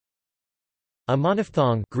A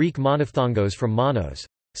monophthong, Greek monophthongos from monos,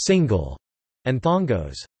 single, and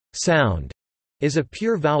thongos, sound, is a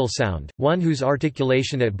pure vowel sound, one whose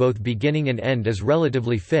articulation at both beginning and end is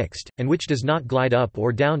relatively fixed, and which does not glide up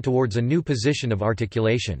or down towards a new position of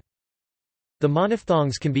articulation. The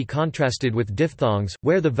monophthongs can be contrasted with diphthongs,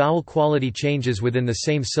 where the vowel quality changes within the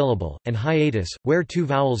same syllable, and hiatus, where two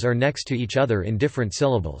vowels are next to each other in different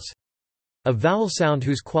syllables. A vowel sound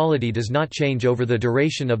whose quality does not change over the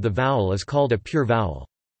duration of the vowel is called a pure vowel.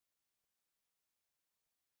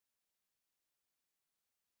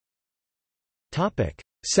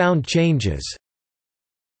 Sound changes.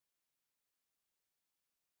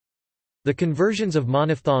 The conversions of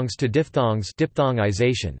monophthongs to diphthongs,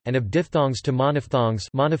 diphthongization, and of diphthongs to monophthongs,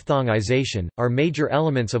 monophthongization, are major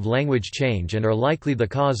elements of language change and are likely the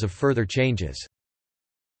cause of further changes.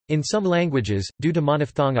 In some languages, due to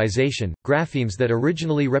monophthongization, graphemes that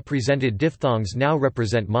originally represented diphthongs now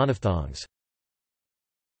represent monophthongs.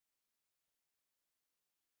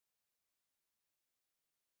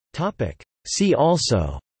 See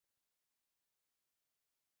also: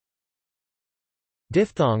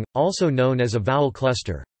 diphthong, also known as a vowel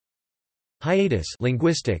cluster; hiatus,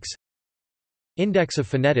 linguistics; index of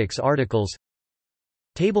phonetics articles;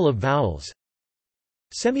 table of vowels;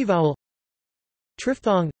 semivowel;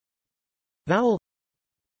 triphthong;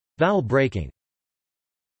 vowel breaking.